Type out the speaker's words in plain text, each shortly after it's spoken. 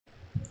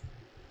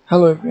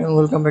Hello everyone,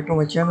 welcome back to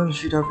my channel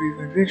Sheet of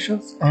Review and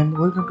Reactions and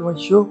welcome to my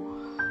show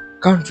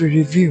Country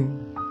Review.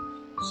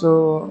 So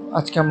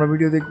আজকে আমরা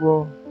video দেখব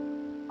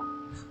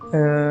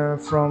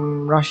from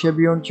Russia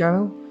Beyond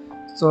channel.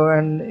 So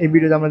and এই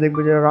ভিডিওতে আমরা দেখব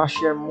যে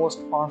Russia's most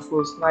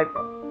powerful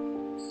sniper.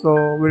 So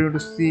we're going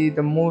to see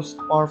the most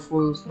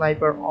powerful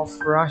sniper of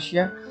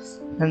Russia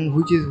and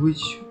which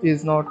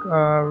is not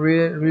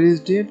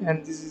released yet, and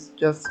this is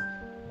just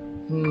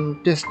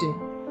testing.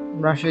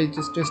 Russia is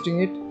just testing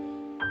it,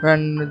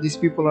 and these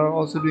people are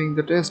also doing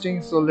the testing.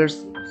 So let's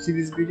see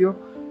this video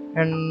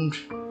and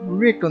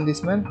react on this,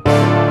 man.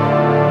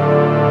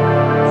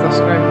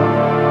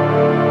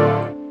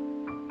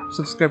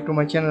 Subscribe to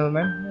my channel,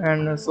 man.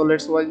 And so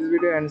let's watch this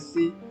video and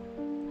see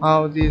how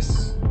this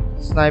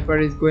sniper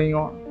is going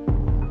on.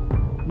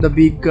 The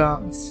big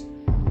guns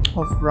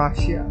of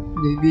Russia,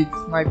 the big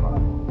sniper,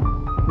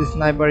 the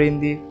sniper in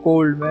the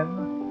cold, man.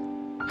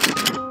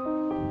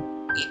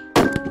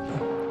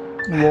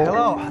 Whoa.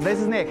 Hello, this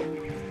is Nick,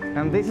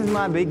 and this is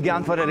my big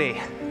gun for the day.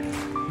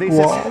 This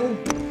is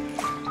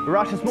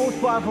Russia's most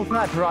powerful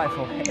sniper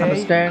rifle,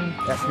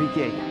 ASVK.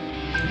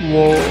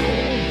 Whoa!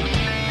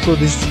 So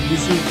this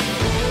is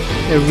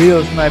a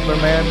real sniper,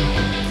 man.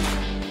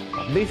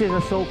 This is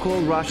a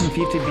so-called Russian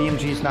 50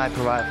 BMG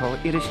sniper rifle.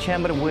 It is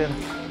chambered with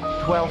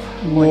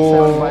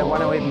 12.7 by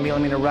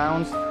 108mm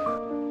rounds.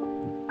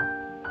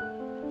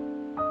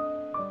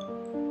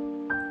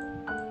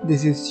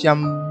 This is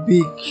some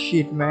big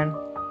shit, man.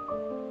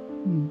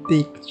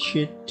 Big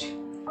shit.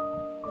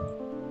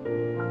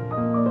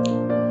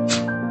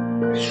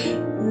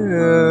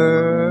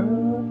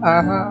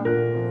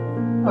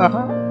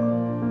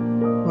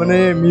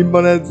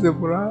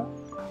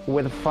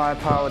 With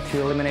firepower to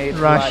eliminate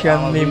Russian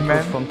meme,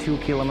 man, from 2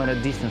 kilometer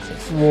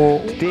distances. Whoa.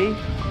 Today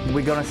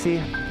we're gonna see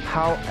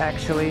how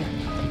actually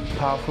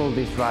powerful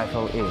this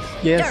rifle is.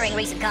 Yes. During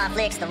recent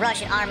conflicts, the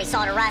Russian army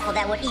sought a rifle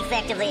that would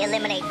effectively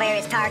eliminate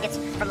various targets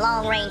from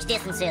long-range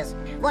distances.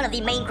 One of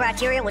the main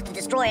criteria was to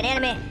destroy an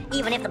enemy,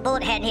 even if the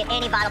bullet hadn't hit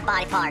any vital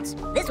body parts.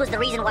 This was the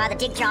reason why the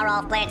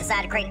Challange plant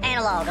decided to create an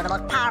analog of the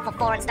most powerful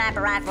foreign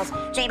sniper rifles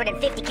chambered in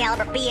 50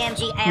 caliber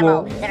BMG ammo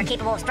that are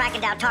capable of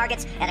striking down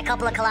targets at a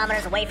couple of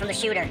kilometers away from the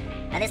shooter.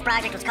 And this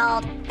project was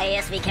called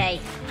ASVK.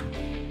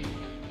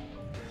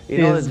 In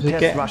order to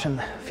test Russian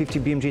 50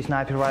 BMG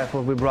sniper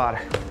rifle, we brought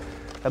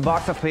a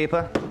box of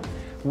paper,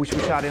 which we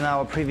shot in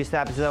our previous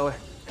episode,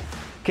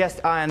 cast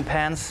iron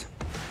pans,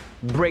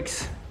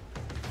 bricks,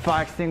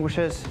 fire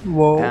extinguishers,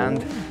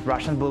 and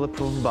Russian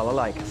bulletproof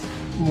balalaikas.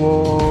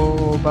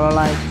 Whoa,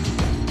 balalaikas.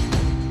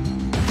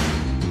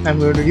 And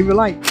we're going to give you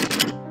a like.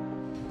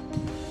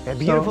 A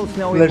beautiful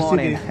snowy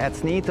morning at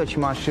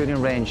Tochiman shooting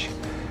range.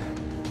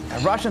 A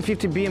Russian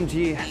 50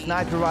 BMG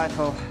sniper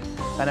rifle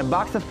and a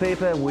box of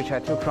paper which I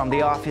took from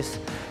the office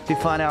to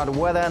find out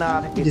whether or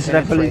not this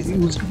rifle is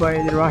used by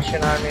the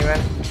Russian army,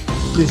 man.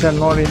 These are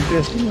not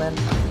interesting, man.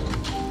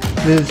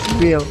 This is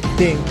real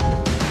thing.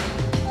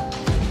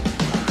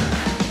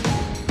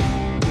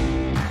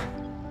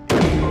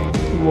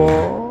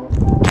 Whoa.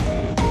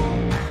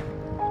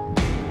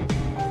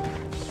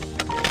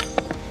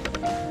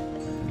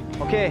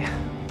 Okay,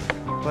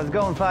 let's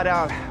go and find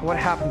out what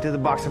happened to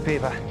the box of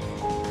paper.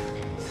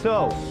 So,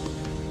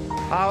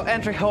 our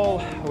entry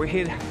hole, we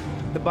hit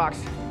the box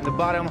in the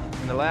bottom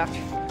on the left.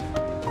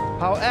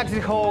 Our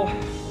exit hole,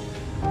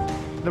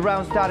 the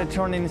round started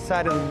turning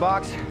inside of the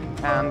box,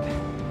 and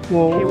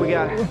here we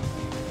got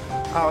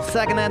our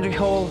second entry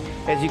hole.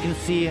 As you can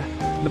see,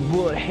 the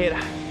bullet hit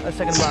a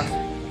second box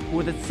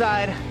with its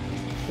side.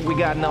 We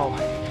got no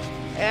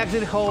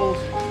exit holes.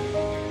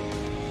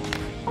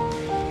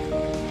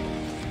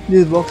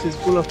 This box is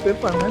full of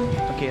paper, man.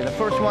 Okay, the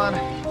first one,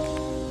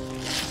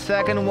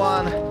 second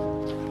one,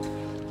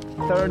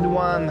 third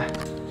one.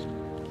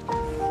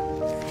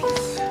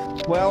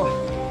 Well,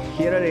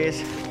 here it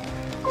is,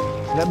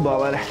 the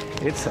bullet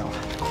itself.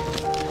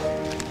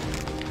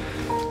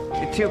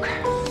 It took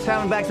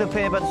 7 bags of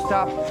paper to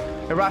stop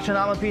a Russian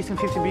armor piece and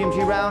 50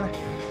 BMG round.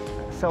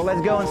 So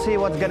let's go and see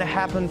what's gonna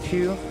happen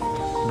to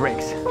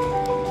bricks.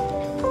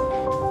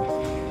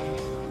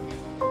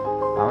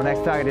 Our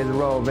next target is a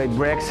row of 8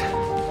 bricks.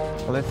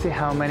 Let's see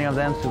how many of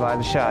them survive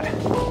the shot.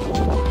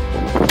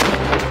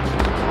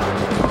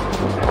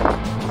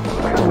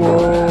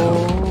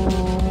 Whoa.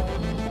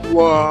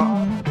 Wow.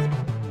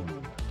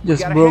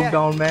 Just broke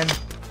down, man.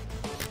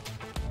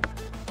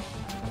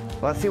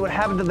 Let's see what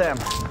happened to them.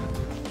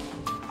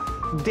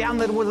 Damn,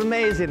 that was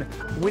amazing.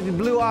 We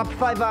blew up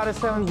 5 out of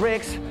 7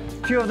 bricks.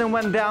 2 of them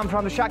went down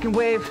from the shocking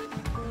wave,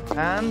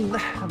 and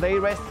they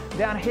rest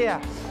down here.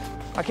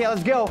 Okay,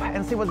 let's go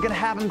and see what's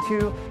gonna happen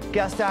to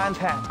cast iron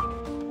pan.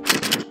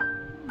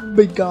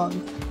 Big gun.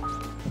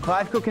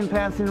 5 cooking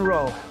pans in a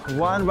row.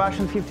 1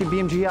 Russian 50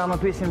 BMG armor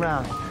piercing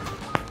round.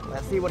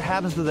 Let's see what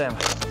happens to them.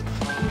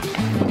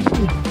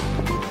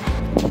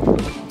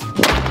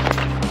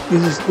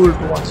 This is cool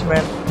to watch,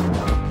 man.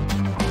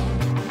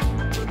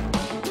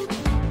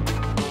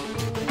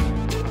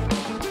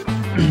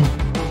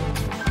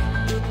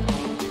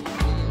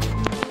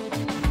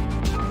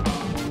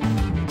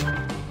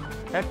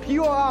 A few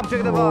your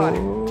object of art.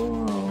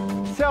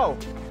 So,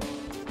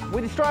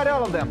 we destroyed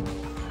all of them.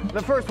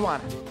 The first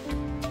one.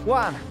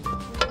 1,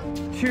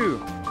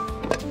 2,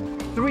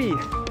 3.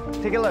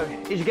 Take a look.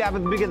 Each gap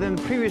is bigger than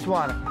the previous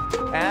one.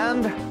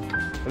 And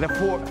the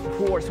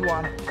fourth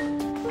one.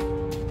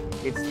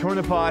 It's torn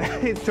apart.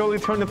 It's totally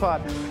torn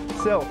apart.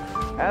 So,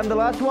 and the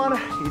last one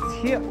is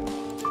here.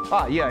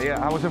 Ah, yeah.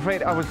 I was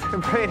afraid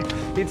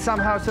it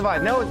somehow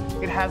survived. No,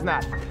 it has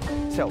not.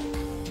 So,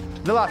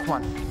 the last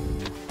one.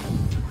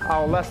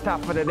 Our last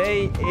stop for the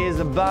day is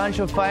a bunch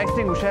of fire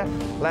extinguishers.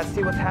 Let's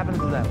see what happens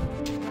to them.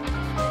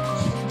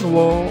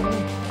 Whoa.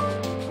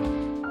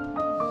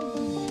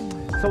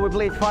 So we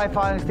played 5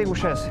 fire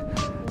extinguishers,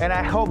 and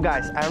I hope,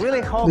 guys, I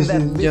really hope This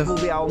that is this just will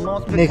be our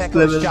most next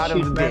spectacular level shot of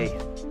shit, the man. day.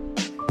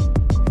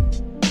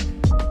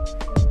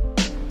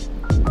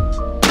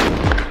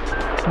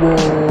 Whoa.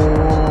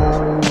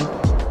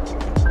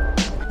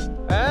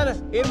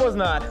 And it was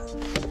not.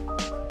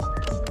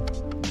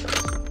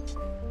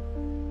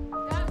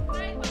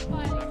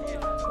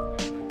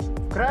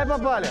 Край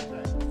попали.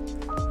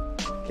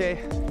 Okay.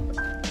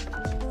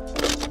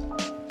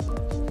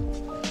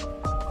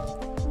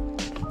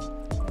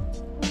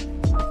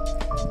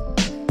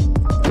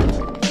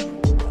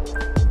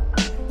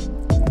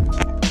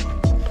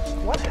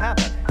 What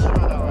happened?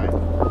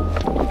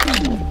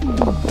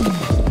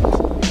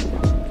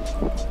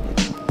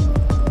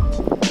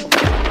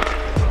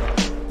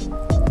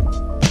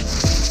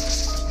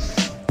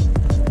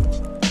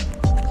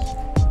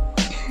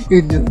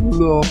 It just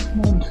blew off,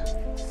 man.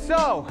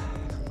 So,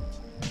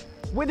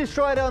 we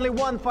destroyed only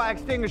one fire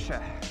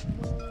extinguisher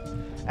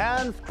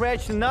and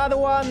scratched another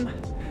one,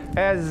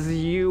 as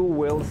you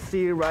will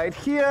see right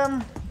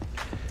here.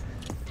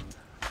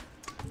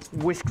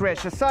 We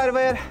scratched the side of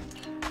it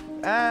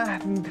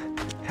and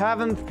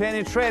haven't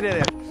penetrated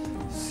it.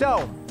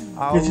 So,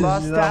 our This is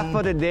last stop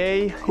for the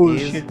day cool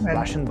is shit, man.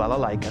 Russian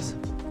balalaikas.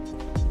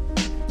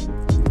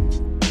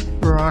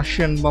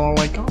 Russian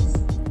balalaikas.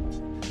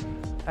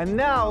 And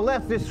now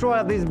let's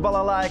destroy these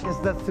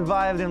balalaikas that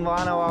survived in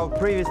one of our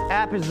previous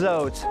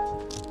episodes.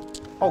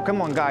 Oh,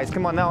 come on, guys,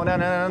 come on, no,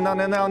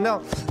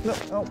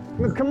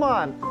 come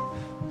on.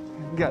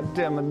 God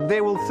damn it, they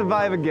will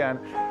survive again.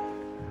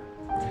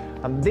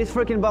 And these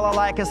freaking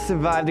balalaikas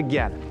survived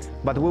again.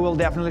 But we will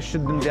definitely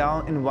shoot them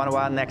down in one of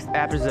our next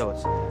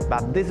episodes.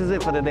 But this is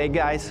it for today,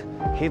 guys.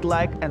 Hit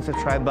like and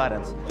subscribe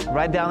buttons.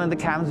 Write down in the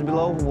comments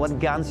below what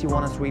guns you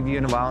want us to review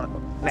in our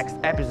next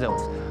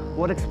episodes.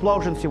 What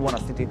explosions you want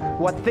us to do,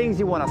 what things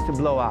you want us to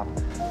blow up.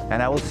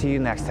 And I will see you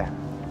next time.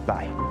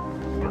 Bye.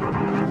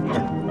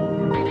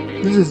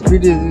 This is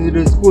pretty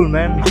cool,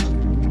 man.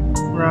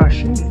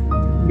 Russian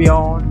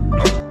beyond.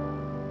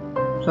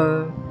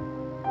 So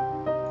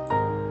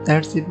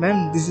that's it,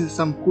 man. This is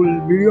some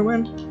cool video,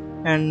 man.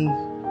 And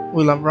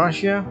we love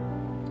Russia.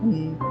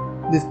 And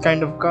this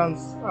kind of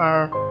guns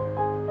are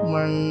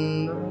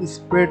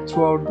spread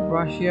throughout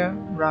Russia.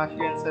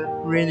 Russians are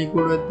really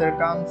good with their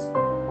guns.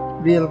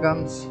 Real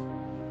guns.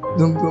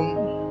 Dum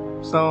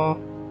dum. So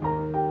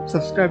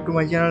subscribe to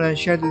my channel and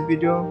share this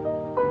video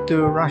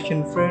to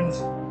Russian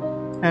friends,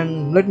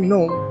 and let me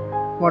know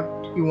what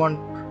you want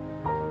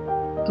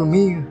to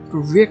me to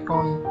react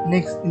on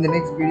in the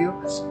next video,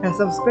 and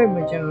subscribe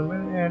my channel,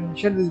 man, and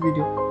share this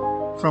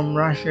video from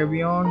Russia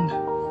beyond.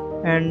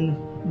 And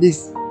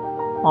this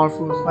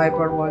powerful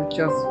sniper was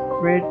just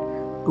great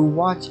to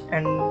watch,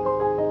 and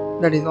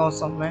that is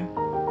awesome, man,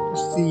 to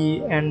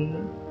see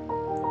and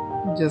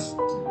just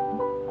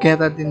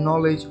gather the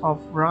knowledge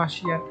of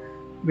Russia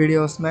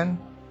videos, man.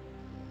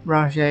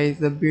 Russia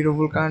is a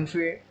beautiful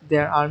country.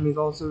 Their army is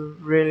also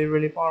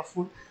really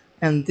powerful,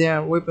 and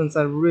their weapons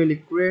are really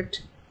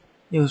great.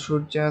 You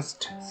should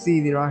just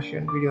see the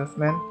Russian videos,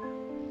 man.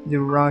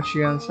 The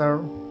Russians are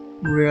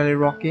really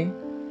rocking.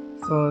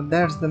 So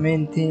that's the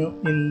main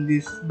thing in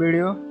this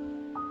video.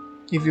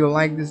 If you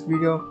like this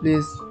video,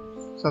 please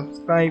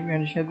subscribe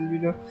and share this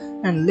video,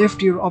 and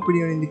leave your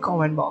opinion in the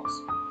comment box.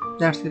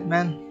 That's it,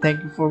 man.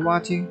 Thank you for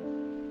watching.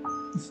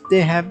 Stay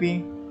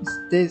happy,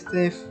 stay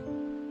safe,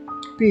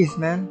 peace,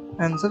 man,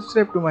 and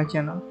subscribe to my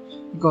channel,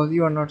 because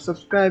you are not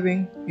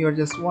subscribing, you are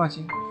just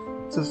watching.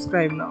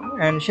 Subscribe now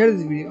and share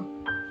this video.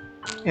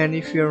 And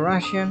if you are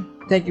Russian,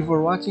 thank you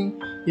for watching.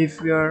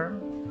 If you are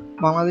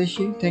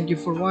Bangladeshi, thank you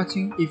for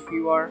watching. If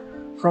you are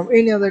from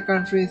any other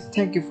countries,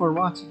 thank you for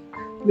watching.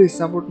 Please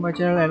support my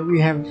channel, and we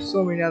have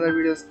so many other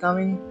videos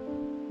coming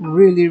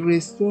really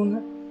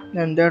soon,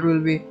 and that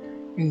will be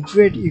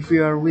great if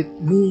you are with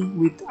me,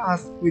 with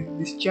us, with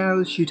this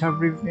channel, Shithub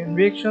Review and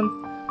Reactions,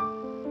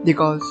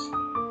 because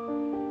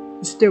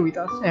stay with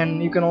us.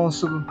 And you can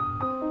also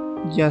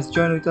just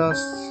join with us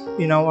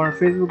in our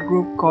Facebook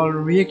group called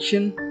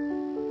Reaction.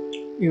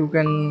 You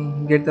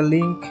can get the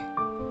link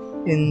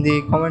in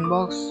the comment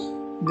box.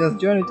 Just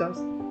join with us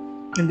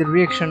in the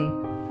Reaction,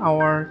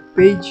 our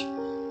page,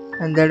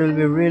 and that will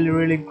be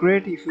really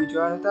great if you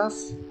join with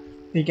us.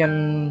 You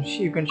can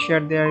share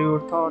there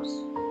your thoughts,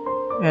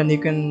 and you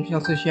can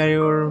also share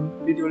your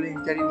video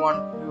link that you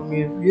want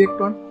me to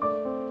react on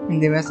in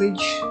the message.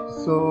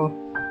 So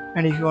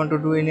And if you want to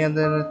do any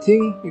other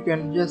thing, you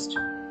can just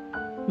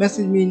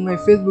message me in my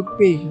Facebook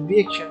page,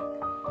 reaction.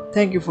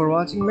 Thank you for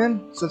watching,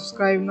 man.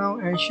 Subscribe now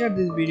and share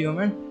this video,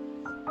 man.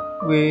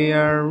 We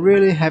are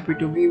really happy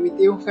to be with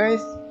you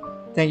guys.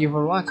 Thank you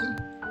for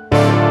watching.